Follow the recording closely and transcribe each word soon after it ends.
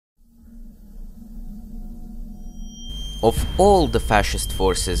Of all the fascist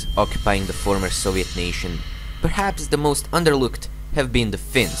forces occupying the former Soviet nation, perhaps the most underlooked have been the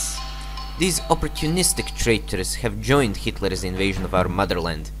Finns. These opportunistic traitors have joined Hitler's invasion of our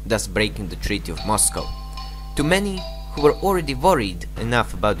motherland, thus breaking the Treaty of Moscow. To many who were already worried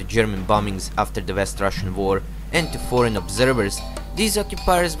enough about the German bombings after the West Russian War, and to foreign observers, these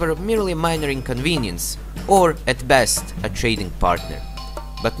occupiers were merely a minor inconvenience, or at best a trading partner.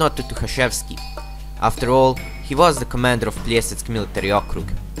 But not to Tukhachevsky. After all, he was the commander of Plesetsk military okrug.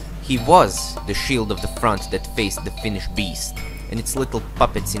 He was the shield of the front that faced the Finnish beast and its little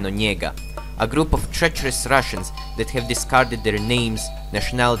puppets in Onega, a group of treacherous Russians that have discarded their names,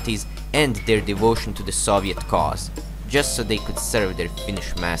 nationalities and their devotion to the Soviet cause, just so they could serve their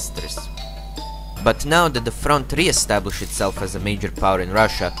Finnish masters. But now that the front re-established itself as a major power in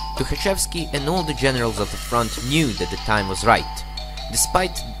Russia, Tukhachevsky and all the generals of the front knew that the time was right.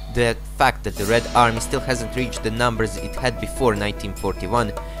 Despite the fact that the Red Army still hasn't reached the numbers it had before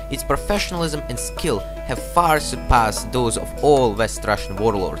 1941, its professionalism and skill have far surpassed those of all West Russian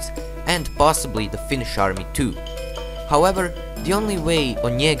warlords, and possibly the Finnish army too. However, the only way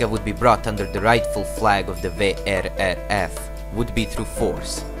Onega would be brought under the rightful flag of the VRRF would be through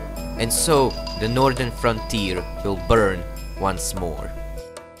force. And so, the northern frontier will burn once more.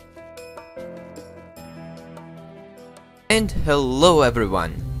 And hello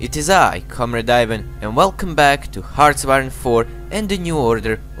everyone, it is I, Comrade Ivan, and welcome back to Hearts of Iron 4 and the New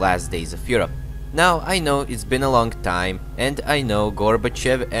Order Last Days of Europe. Now, I know it's been a long time, and I know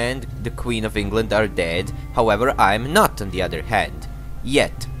Gorbachev and the Queen of England are dead, however, I'm not on the other hand.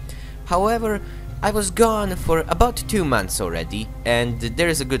 Yet. However, I was gone for about 2 months already, and there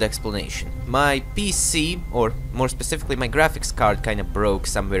is a good explanation. My PC, or more specifically my graphics card, kinda broke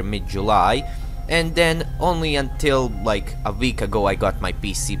somewhere mid-July, and then only until like a week ago I got my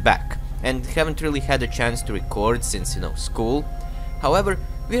PC back, and haven't really had a chance to record since, you know, school. However,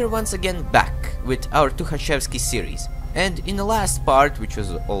 we're once again back with our Tukhachevsky series, and in the last part, which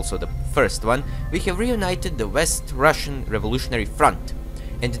was also the first one, we have reunited the West Russian Revolutionary Front.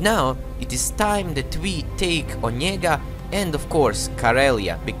 And now it is time that we take Onega and of course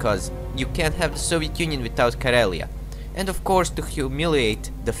Karelia, because you can't have the Soviet Union without Karelia, and of course to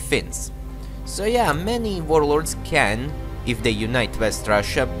humiliate the Finns. So yeah, many warlords can, if they unite West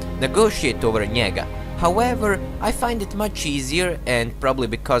Russia, negotiate over Onega. However, I find it much easier, and probably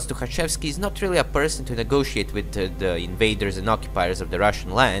because Tukhachevsky is not really a person to negotiate with the invaders and occupiers of the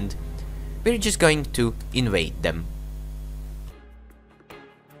Russian land, we're just going to invade them.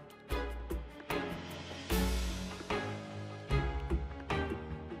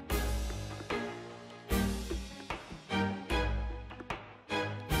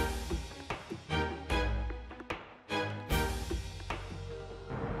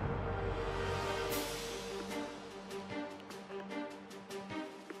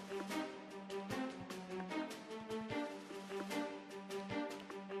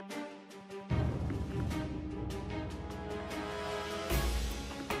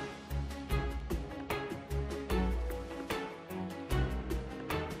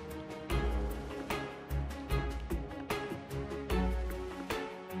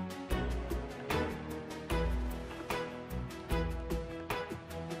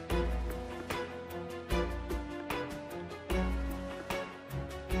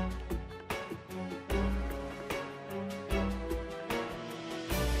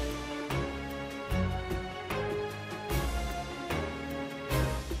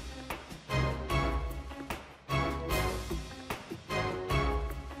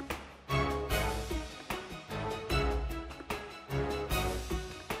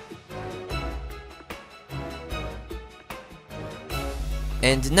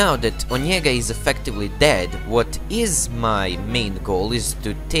 And now that Onega is effectively dead, what is my main goal is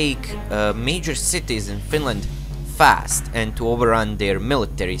to take major cities in Finland fast and to overrun their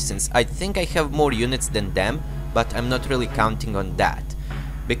military, since I think I have more units than them, but I'm not really counting on that.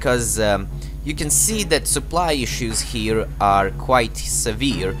 Because you can see that supply issues here are quite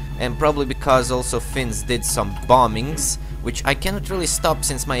severe, and probably because also Finns did some bombings, which I cannot really stop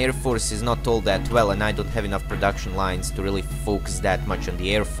since my air force is not all that well and I don't have enough production lines to really focus that much on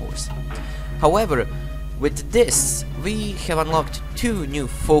the air force. However, with this, we have unlocked 2 new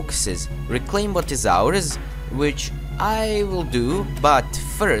focuses: reclaim what is ours, which I will do, but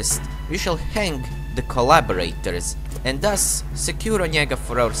first we shall hang the collaborators and thus secure Onega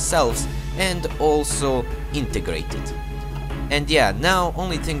for ourselves and also integrate it. And yeah, now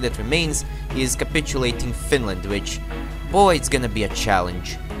only thing that remains is capitulating Finland, which, boy, it's gonna be a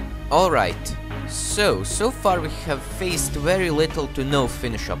challenge. Alright, so far we have faced very little to no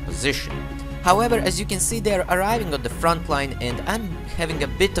Finnish opposition. However, as you can see, they're arriving on the front line and I'm having a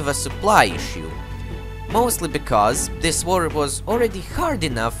bit of a supply issue. Mostly because this war was already hard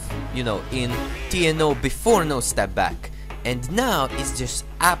enough, you know, in TNO before No Step Back. And now it's just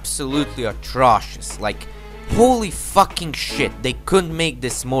absolutely atrocious. Like, holy fucking shit, they couldn't make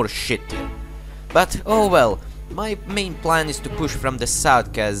this more shittier. But oh well, my main plan is to push from the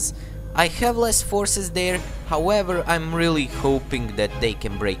south cause I have less forces there. However, I'm really hoping that they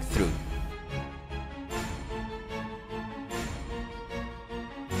can break through.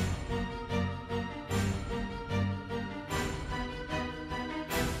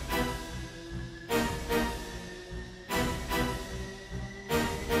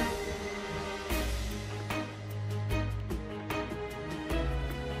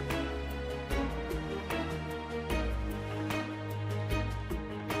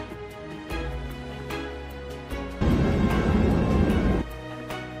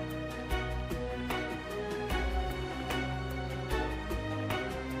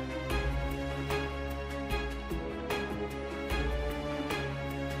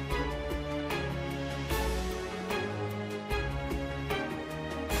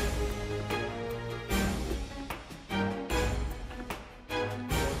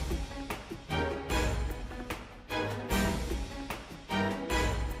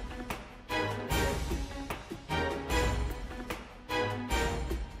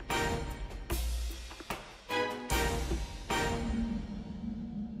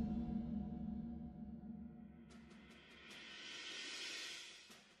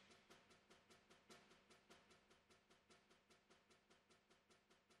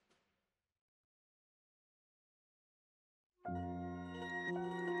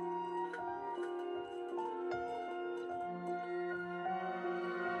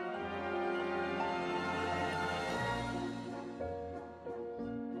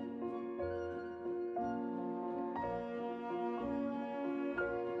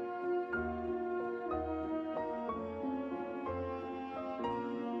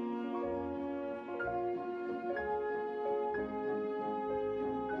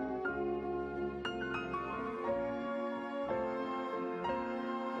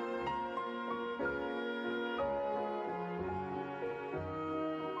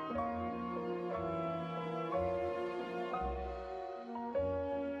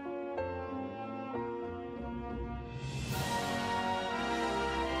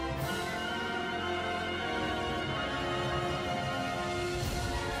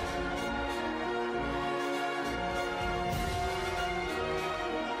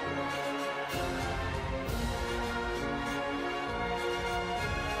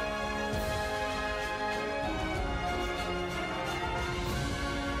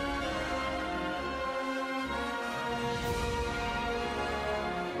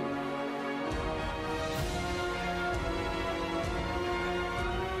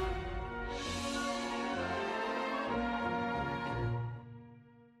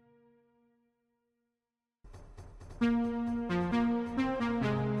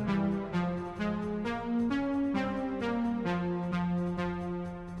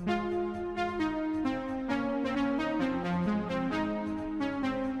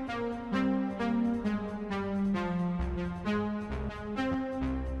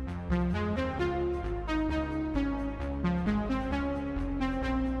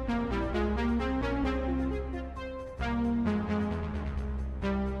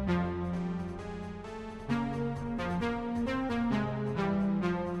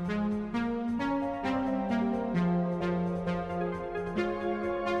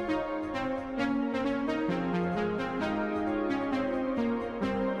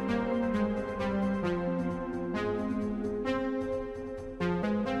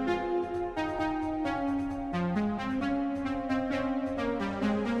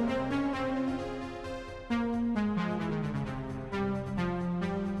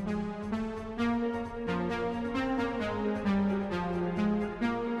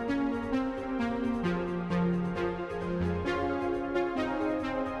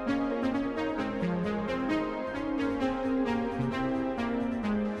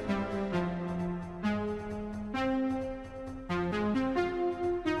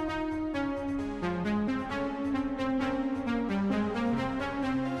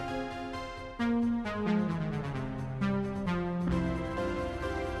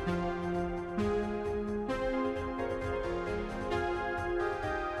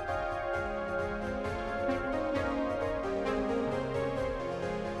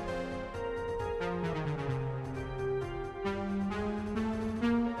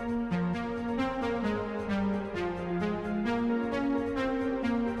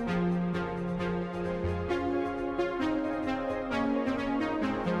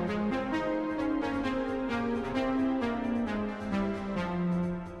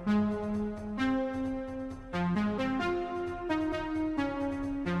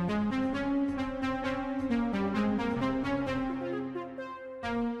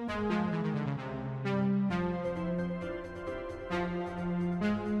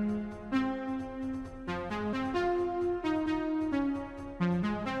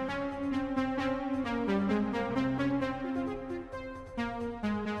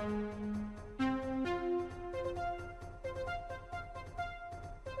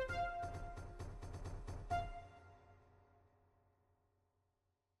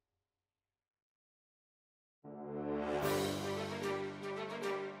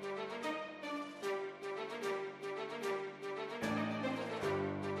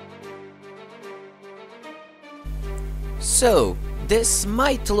 So, this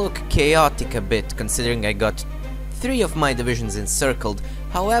might look chaotic a bit considering I got 3 of my divisions encircled.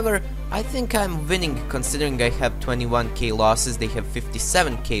 However, I think I'm winning considering I have 21k losses, they have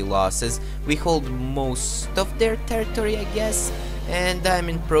 57k losses. We hold most of their territory, I guess, and I'm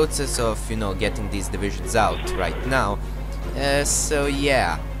in process of, getting these divisions out right now. So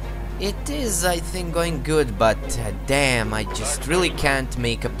yeah, it is, I think, going good, but damn, I just really can't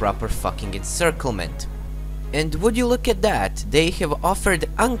make a proper fucking encirclement. And would you look at that, they have offered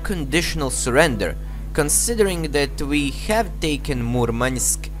unconditional surrender, considering that we have taken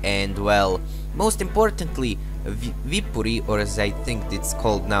Murmansk and, well, most importantly, Viipuri, or as I think it's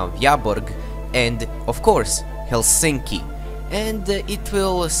called now, Vyborg, and, of course, Helsinki. And it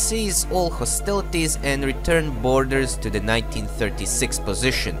will cease all hostilities and return borders to the 1936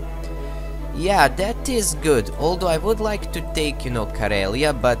 position. Yeah, that is good, although I would like to take,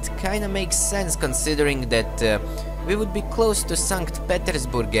 Karelia, but kinda makes sense considering that we would be close to St.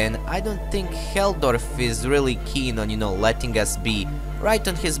 Petersburg, and I don't think Heldorf is really keen on, letting us be right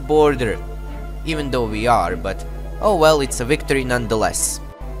on his border, even though we are, but oh well, it's a victory nonetheless.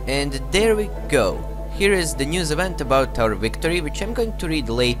 And there we go. Here is the news event about our victory, which I'm going to read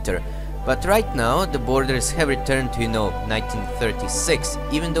later. But right now, the borders have returned to, 1936,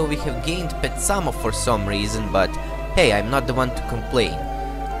 even though we have gained Petsamo for some reason, but hey, I'm not the one to complain.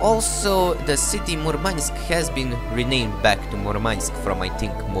 Also, the city Murmansk has been renamed back to Murmansk from, I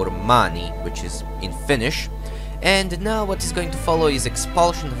think, Murmani, which is in Finnish. And now what is going to follow is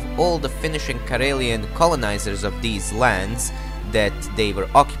expulsion of all the Finnish and Karelian colonizers of these lands that they were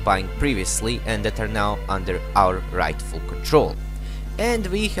occupying previously and that are now under our rightful control. And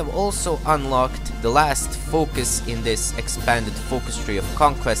we have also unlocked the last focus in this expanded focus tree of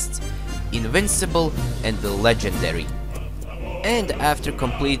conquests, Invincible and Legendary. And after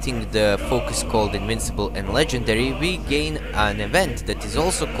completing the focus called Invincible and Legendary, we gain an event that is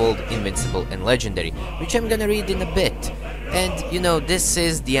also called Invincible and Legendary, which I'm gonna read in a bit. And this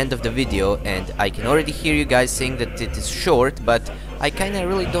is the end of the video, and I can already hear you guys saying that it is short, but I kinda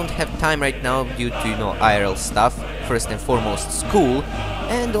really don't have time right now due to, IRL stuff, first and foremost school,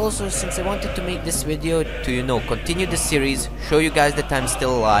 and also since I wanted to make this video to, continue the series, show you guys that I'm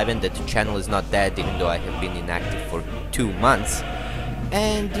still alive and that the channel is not dead, even though I have been inactive for 2 months,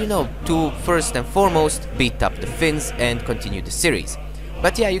 and, to first and foremost beat up the Finns and continue the series.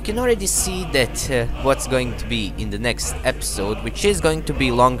 But yeah, you can already see that what's going to be in the next episode, which is going to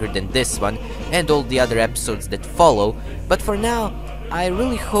be longer than this one, and all the other episodes that follow. But for now, I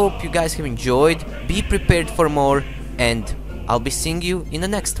really hope you guys have enjoyed, be prepared for more, and I'll be seeing you in the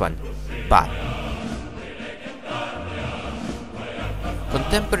next one. Bye.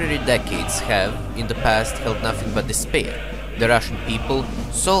 Contemporary decades have, in the past, held nothing but despair. The Russian people,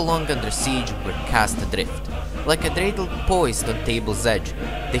 so long under siege, were cast adrift. Like a dreidel poised on table's edge,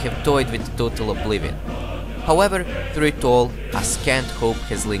 they have toyed with total oblivion. However, through it all, a scant hope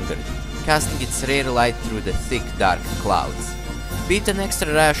has lingered, casting its rare light through the thick, dark clouds. Be it an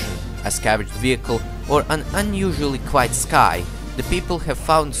extra ration, a scavenged vehicle, or an unusually quiet sky, the people have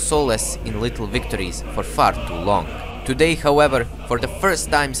found solace in little victories for far too long. Today, however, for the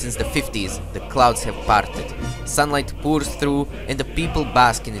first time since the 50s, the clouds have parted. Sunlight pours through, and the people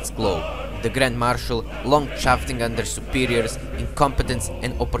bask in its glow. The Grand Marshal, long chafing under superiors, incompetents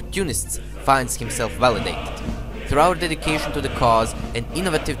and opportunists, finds himself validated. Through our dedication to the cause and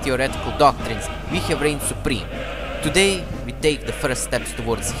innovative theoretical doctrines, we have reigned supreme. Today, we take the first steps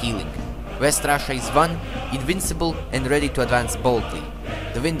towards healing. West Russia is one, invincible and ready to advance boldly.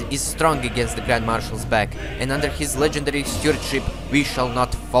 The wind is strong against the Grand Marshal's back, and under his legendary stewardship we shall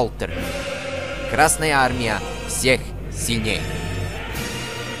not falter. Красная армия всех сильнее.